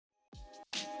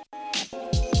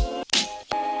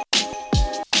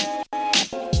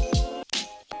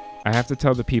I have to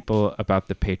tell the people about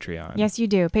the Patreon. Yes, you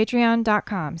do.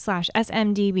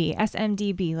 Patreon.com/SMDB.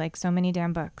 SMDB, like so many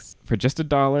damn books. For just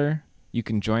 $1, you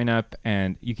can join up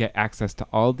and you get access to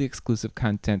all the exclusive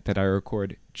content that I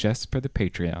record just for the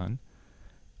Patreon.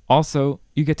 Also,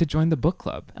 you get to join the book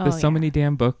club. The So Many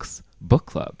Damn Books book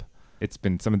club. It's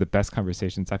been some of the best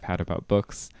conversations I've had about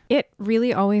books. It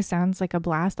really always sounds like a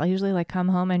blast. I'll usually come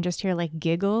home and just hear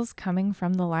giggles coming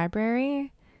from the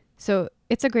library. So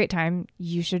it's a great time.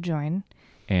 You should join.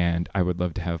 And I would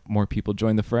love to have more people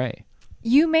join the fray.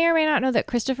 You may or may not know that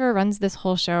Christopher runs this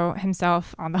whole show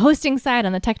himself on the hosting side,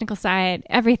 on the technical side,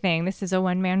 everything. This is a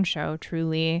one-man show,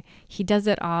 truly. He does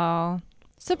it all.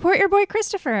 Support your boy,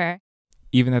 Christopher.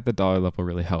 Even at the dollar level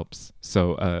really helps.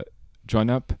 So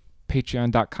join up.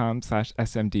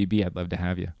 Patreon.com/SMDB. I'd love to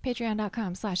have you.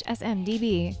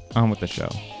 Patreon.com/SMDB. On with the show.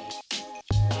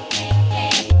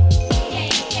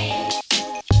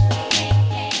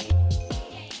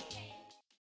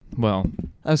 Well,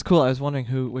 that was cool. I was wondering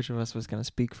which of us was going to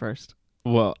speak first.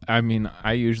 Well, I mean,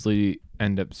 I usually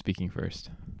end up speaking first.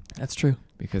 That's true.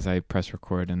 Because I press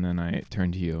record and then I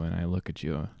turn to you and I look at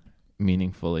you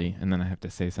meaningfully, and then I have to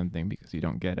say something because you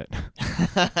don't get it.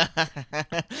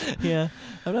 Yeah,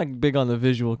 I'm not big on the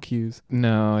visual cues.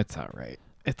 No, it's all right.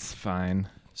 It's fine.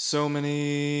 So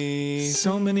many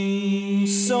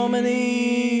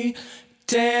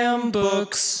damn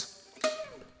books.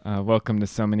 Welcome to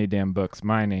So Many Damn Books.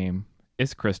 My name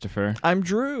is Christopher. I'm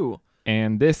Drew.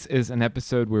 And this is an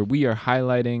episode where we are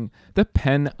highlighting the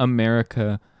PEN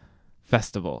America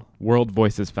Festival, World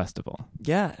Voices Festival.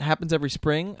 Yeah, it happens every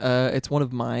spring. It's one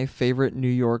of my favorite New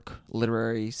York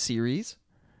literary series.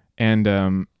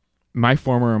 And my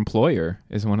former employer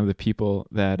is one of the people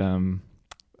that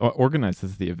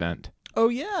organizes the event. Oh,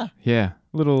 yeah. Yeah,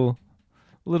 little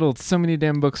So Many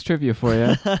Damn Books trivia for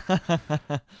you.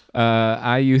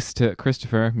 I used to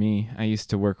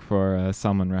work for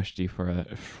Salman Rushdie for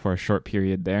a short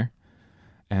period there.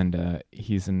 And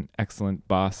he's an excellent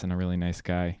boss and a really nice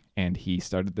guy. And he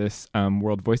started this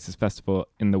World Voices Festival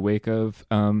in the wake of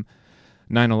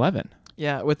 9/11.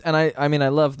 Yeah, I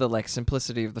love the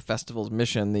simplicity of the festival's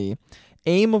mission, the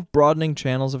aim of broadening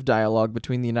channels of dialogue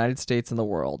between the United States and the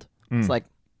world. It's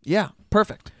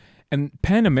perfect. And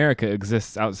PEN America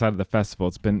exists outside of the festival.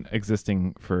 It's been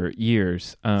existing for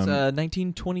years. It's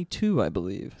 1922, I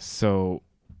believe. So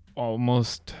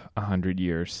almost 100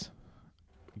 years.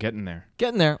 Getting there,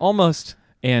 almost.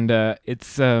 And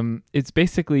it's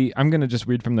basically, I'm going to just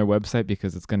read from their website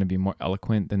because it's going to be more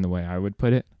eloquent than the way I would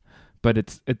put it.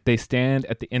 But they stand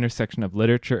at the intersection of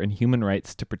literature and human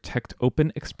rights to protect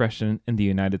open expression in the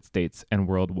United States and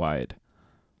worldwide.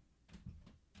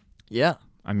 Yeah.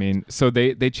 I mean, so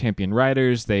they champion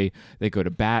writers, they go to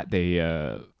bat, they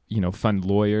fund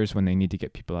lawyers when they need to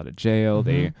get people out of jail.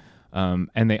 Mm-hmm.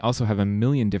 And they also have a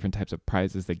million different types of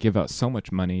prizes. They give out so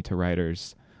much money to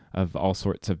writers of all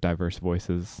sorts of diverse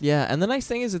voices. Yeah, and the nice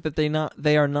thing is that they don't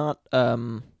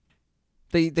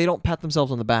pat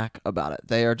themselves on the back about it.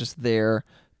 They are just there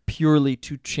purely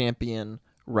to champion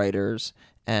writers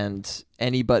and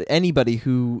anybody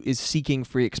who is seeking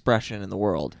free expression in the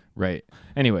world. Right.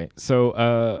 Anyway,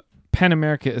 so PEN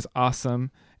America is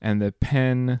awesome, and the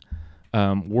PEN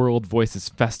World Voices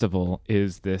Festival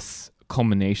is this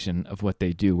culmination of what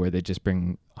they do, where they just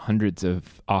bring hundreds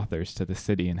of authors to the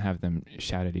city and have them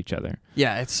shout at each other.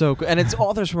 Yeah, it's so cool. And it's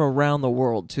authors from around the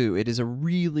world, too. It is a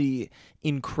really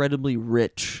incredibly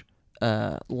rich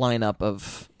lineup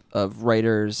of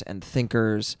writers and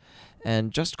thinkers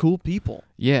and just cool people.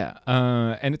 Yeah,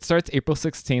 and it starts April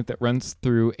 16th. It runs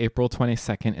through April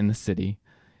 22nd in the city.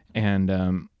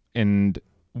 And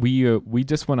we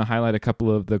just want to highlight a couple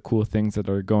of the cool things that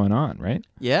are going on, right?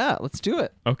 Yeah, let's do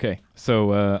it. Okay,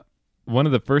 so one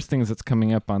of the first things that's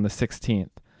coming up on the 16th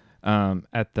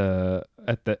at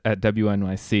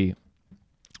WNYC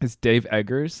is Dave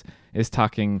Eggers is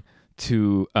talking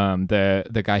to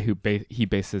the guy who he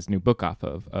based his new book off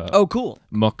of. Oh, cool.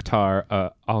 Mukhtar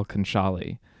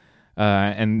Al-Kanshali.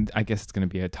 And I guess it's going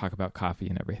to be a talk about coffee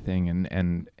and everything,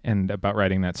 and about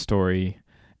writing that story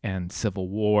and civil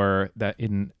war that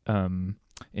in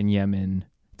Yemen.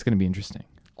 It's going to be interesting.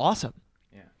 Awesome.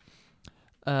 Yeah.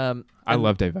 I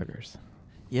love Dave Eggers.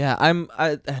 Yeah,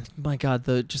 my God,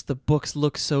 the books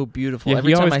look so beautiful. Yeah,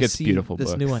 Every time I gets see beautiful this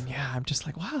books. new one, yeah, I'm just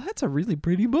like, wow, that's a really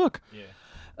pretty book. Yeah.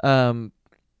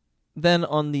 Then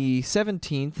on the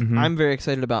 17th, mm-hmm. I'm very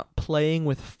excited about Playing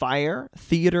with Fire,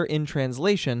 Theater in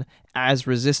Translation as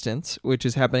Resistance, which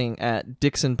is happening at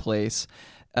Dixon Place.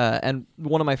 And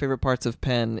one of my favorite parts of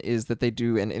PEN is that they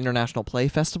do an international play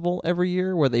festival every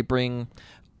year where they bring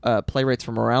playwrights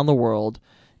from around the world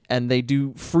and they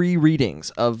do free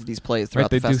readings of these plays throughout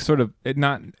They the do festival. sort of it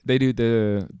not. They do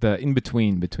the in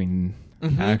between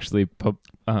Mhm. actually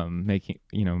making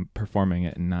performing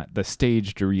it and not the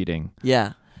staged reading.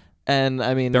 Yeah. And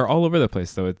I mean, They're all over the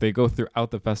place though. They go throughout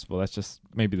the festival. That's just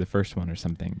maybe the first one or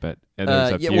something. But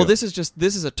there's a few. well, this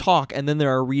is a talk, and then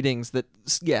there are readings that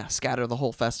scatter the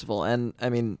whole festival. And I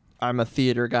mean, I'm a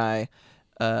theater guy,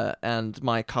 and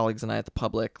my colleagues and I at the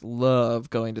Public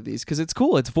love going to these because it's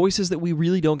cool. It's voices that we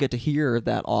really don't get to hear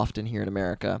that often here in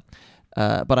America.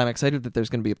 But I'm excited that there's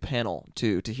going to be a panel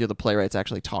to hear the playwrights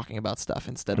actually talking about stuff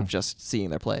instead of just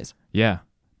seeing their plays. Yeah,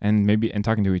 and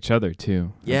talking to each other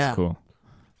too. That's Yeah. cool.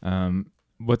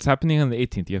 What's happening on the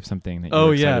 18th? You have something that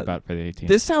you're excited about for the 18th.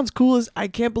 This sounds cool. I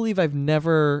can't believe I've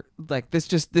never this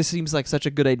seems like such a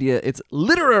good idea. It's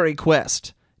Literary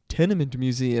Quest Tenement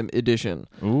Museum Edition.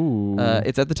 Ooh.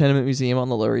 It's at the Tenement Museum on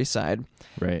the Lower East Side.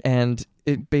 Right. And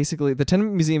it basically, the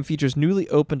Tenement Museum features newly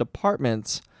opened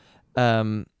apartments.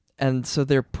 And so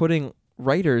they're putting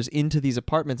writers into these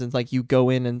apartments, and you go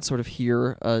in and sort of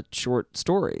hear a short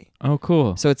story. Oh,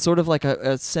 cool. So it's sort of like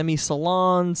a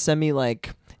semi-salon,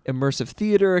 immersive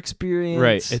theater experience.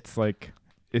 Right. It's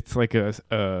like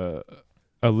a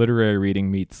literary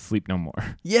reading meets Sleep No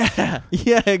More. Yeah.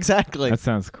 Yeah, exactly. That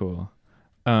sounds cool.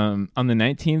 On the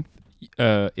 19th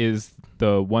is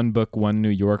the One Book, One New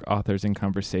York Authors in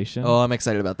Conversation. Oh, I'm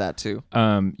excited about that too.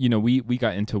 We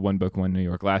got into One Book, One New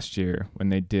York last year when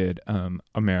they did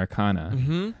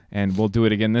Americana, and we'll do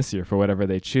it again this year for whatever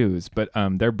they choose. But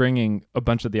they're bringing a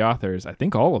bunch of the authors, I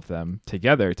think all of them,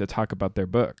 together to talk about their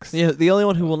books. Yeah, the only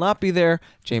one who will not be there,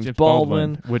 James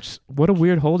Baldwin. Which, what a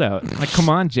weird holdout. Come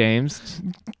on, James.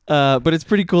 But it's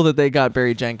pretty cool that they got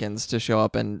Barry Jenkins to show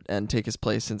up and take his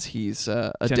place since he's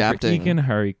adapting. Jennifer Egan,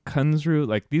 Harry Kunzru,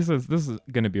 this is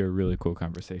going to be a really cool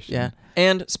conversation. Yeah.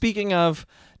 And speaking of,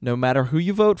 no matter who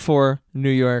you vote for, New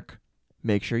York,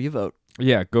 make sure you vote.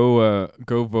 Yeah, go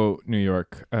vote New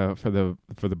York for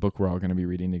the book we're all going to be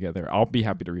reading together. I'll be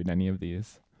happy to read any of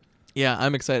these. Yeah,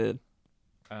 I'm excited.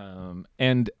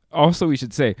 And also we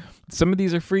should say some of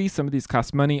these are free, some of these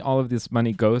cost money. All of this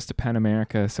money goes to Pan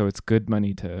America, so it's good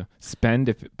money to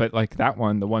spend. But that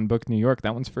one, the One Book New York,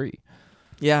 that one's free.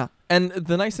 Yeah, and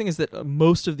the nice thing is that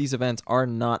most of these events are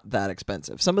not that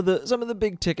expensive. Some of the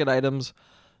big ticket items,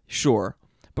 sure,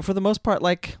 but for the most part,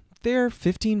 they're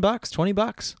 $15,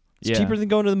 $20. It's cheaper than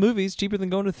going to the movies, cheaper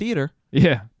than going to theater.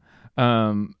 Yeah.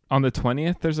 On the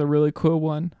 20th, there's a really cool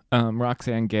one.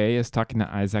 Roxanne Gay is talking to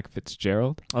Isaac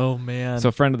Fitzgerald. Oh man!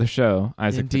 So friend of the show,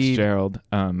 Isaac Indeed. Fitzgerald,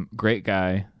 great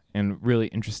guy and really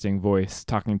interesting voice,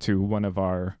 talking to one of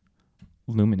our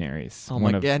luminaries. Oh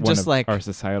my God! Just our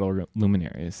societal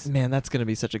luminaries. Man, that's gonna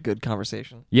be such a good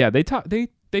conversation. Yeah,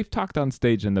 they've talked on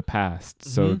stage in the past,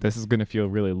 so this is gonna feel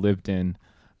really lived in,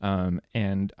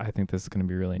 and I think this is gonna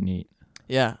be really neat.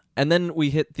 Yeah, and then we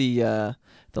hit the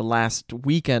last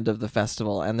weekend of the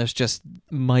festival, and there's just,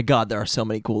 my God, there are so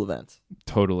many cool events.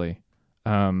 Totally.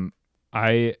 I'm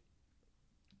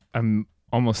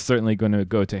almost certainly going to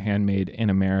go to Handmade in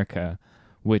America,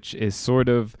 which is sort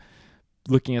of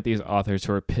looking at these authors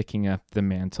who are picking up the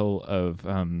mantle of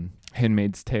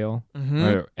Handmaid's Tale,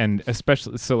 and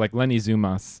especially Lenny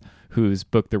Zumas, whose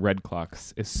book The Red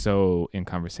Clocks is so in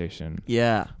conversation.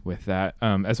 Yeah, with that,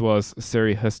 as well as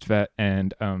Suri Hustvedt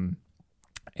and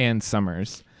Ann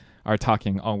Summers are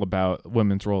talking all about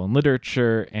women's role in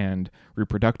literature and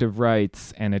reproductive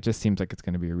rights, and it just seems like it's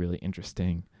going to be a really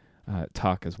interesting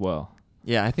talk as well.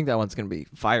 Yeah, I think that one's going to be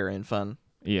fire and fun.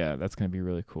 Yeah, that's going to be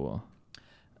really cool.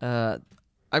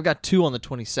 I've got two on the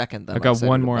 22nd. I've got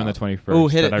one more on the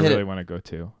 21st that I really want to go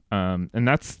to. And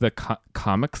that's the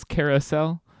comics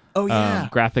carousel. Oh, yeah.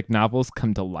 Graphic novels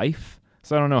come to life.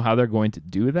 So I don't know how they're going to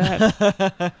do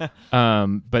that.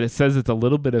 But it says it's a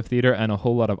little bit of theater and a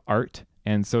whole lot of art.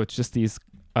 And so it's just these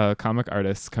comic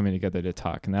artists coming together to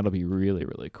talk. And that'll be really,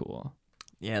 really cool.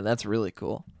 Yeah, that's really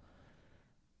cool.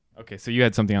 Okay, so you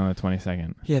had something on the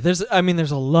 22nd. Yeah, there's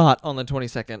a lot on the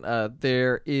 22nd.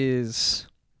 There is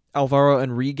Alvaro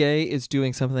Enrique is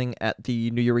doing something at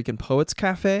the New Eurekan Poets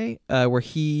Cafe, where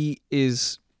he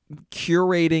is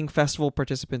curating festival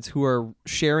participants who are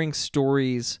sharing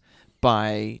stories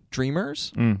by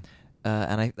dreamers.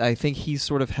 And I think he's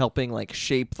sort of helping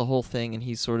shape the whole thing, and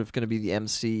he's sort of going to be the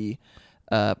MC.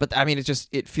 But I mean,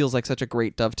 it feels like such a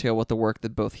great dovetail with the work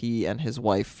that both he and his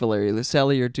wife Valeria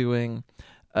Lucelli are doing.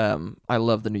 I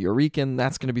love the New Eurekan.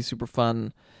 That's going to be super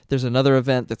fun. There's another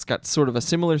event that's got sort of a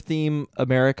similar theme,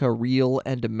 America Real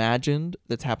and Imagined,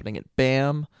 that's happening at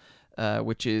BAM,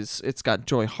 it's got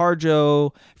Joy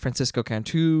Harjo, Francisco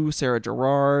Cantu, Sarah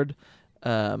Gerard,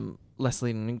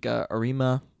 Leslie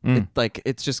Arima. Mm.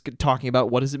 It's just talking about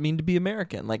what does it mean to be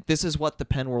American. Like, this is what the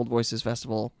Penn World Voices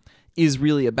Festival is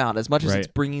really about. As much as it's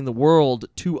bringing the world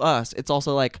to us, it's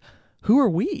also like, who are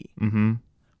we? Mm-hmm.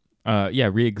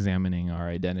 Re-examining our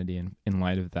identity in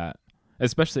light of that.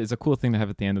 Especially, it's a cool thing to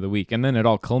have at the end of the week, and then it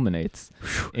all culminates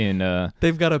in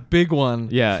They've got a big one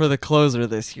for the closer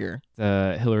this year.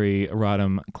 Hillary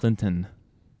Rodham Clinton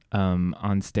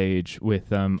on stage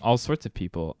with all sorts of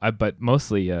people, but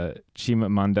mostly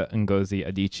Chimamanda Ngozi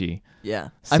Adichie. Yeah,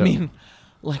 So, I mean,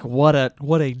 like, what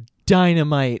a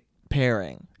dynamite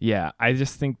pairing. Yeah, I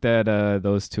just think that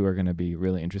those two are going to be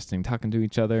really interesting talking to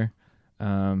each other,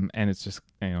 and it's just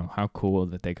how cool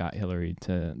that they got Hillary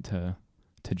to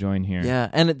join here. Yeah,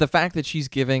 and the fact that she's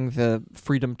giving the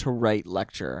Freedom to Write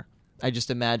lecture, I just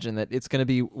imagine that it's going to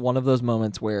be one of those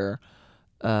moments where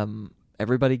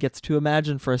everybody gets to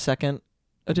imagine for a second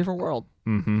a different world.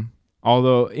 Mm-hmm.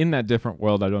 Although in that different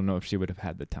world, I don't know if she would have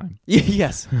had the time.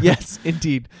 Yes,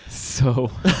 indeed.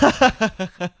 So,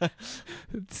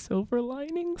 silver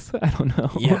linings? I don't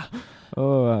know. Yeah.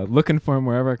 Looking for them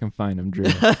wherever I can find them, Drew.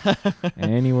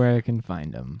 Anywhere I can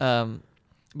find them.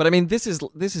 But I mean, this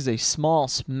is a small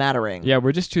smattering. Yeah,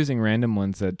 we're just choosing random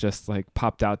ones that just like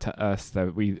popped out to us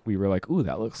that we were like, ooh,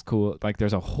 that looks cool. Like,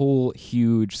 there's a whole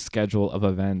huge schedule of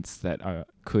events that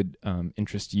could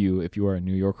interest you if you are a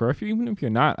New Yorker, or even if you're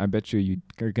not. I bet you're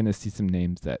going to see some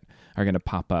names that are going to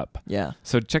pop up. Yeah.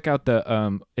 So check out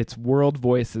it's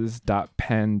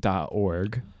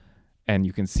worldvoices.penn.org, and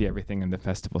you can see everything in the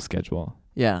festival schedule.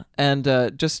 Yeah, and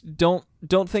just don't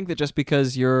think that just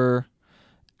because you're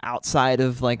outside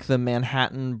of like the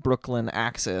Manhattan Brooklyn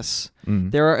axis,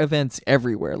 there are events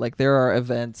everywhere. Like, there are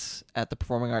events at the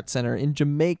Performing Arts Center in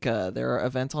Jamaica. There are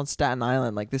events on Staten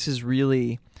Island. Like, this is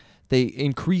really,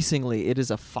 increasingly it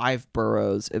is a 5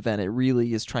 boroughs event. It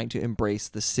really is trying to embrace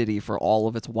the city for all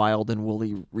of its wild and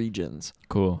woolly regions.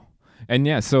 Cool. And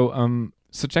yeah, so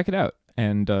check it out,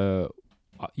 and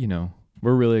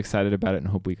we're really excited about it, and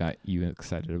hope we got you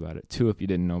excited about it too if you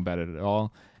didn't know about it at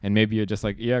all. And maybe you're just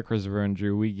like, yeah, Christopher and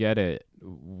Drew, we get it.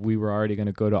 We were already going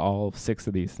to go to all 6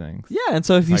 of these things. Yeah, and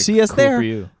so if you see us cool there, for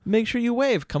you. Make sure you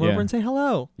wave. Come over and say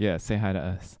hello. Yeah, say hi to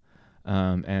us.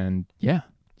 And yeah,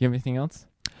 you have anything else?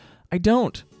 I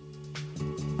don't.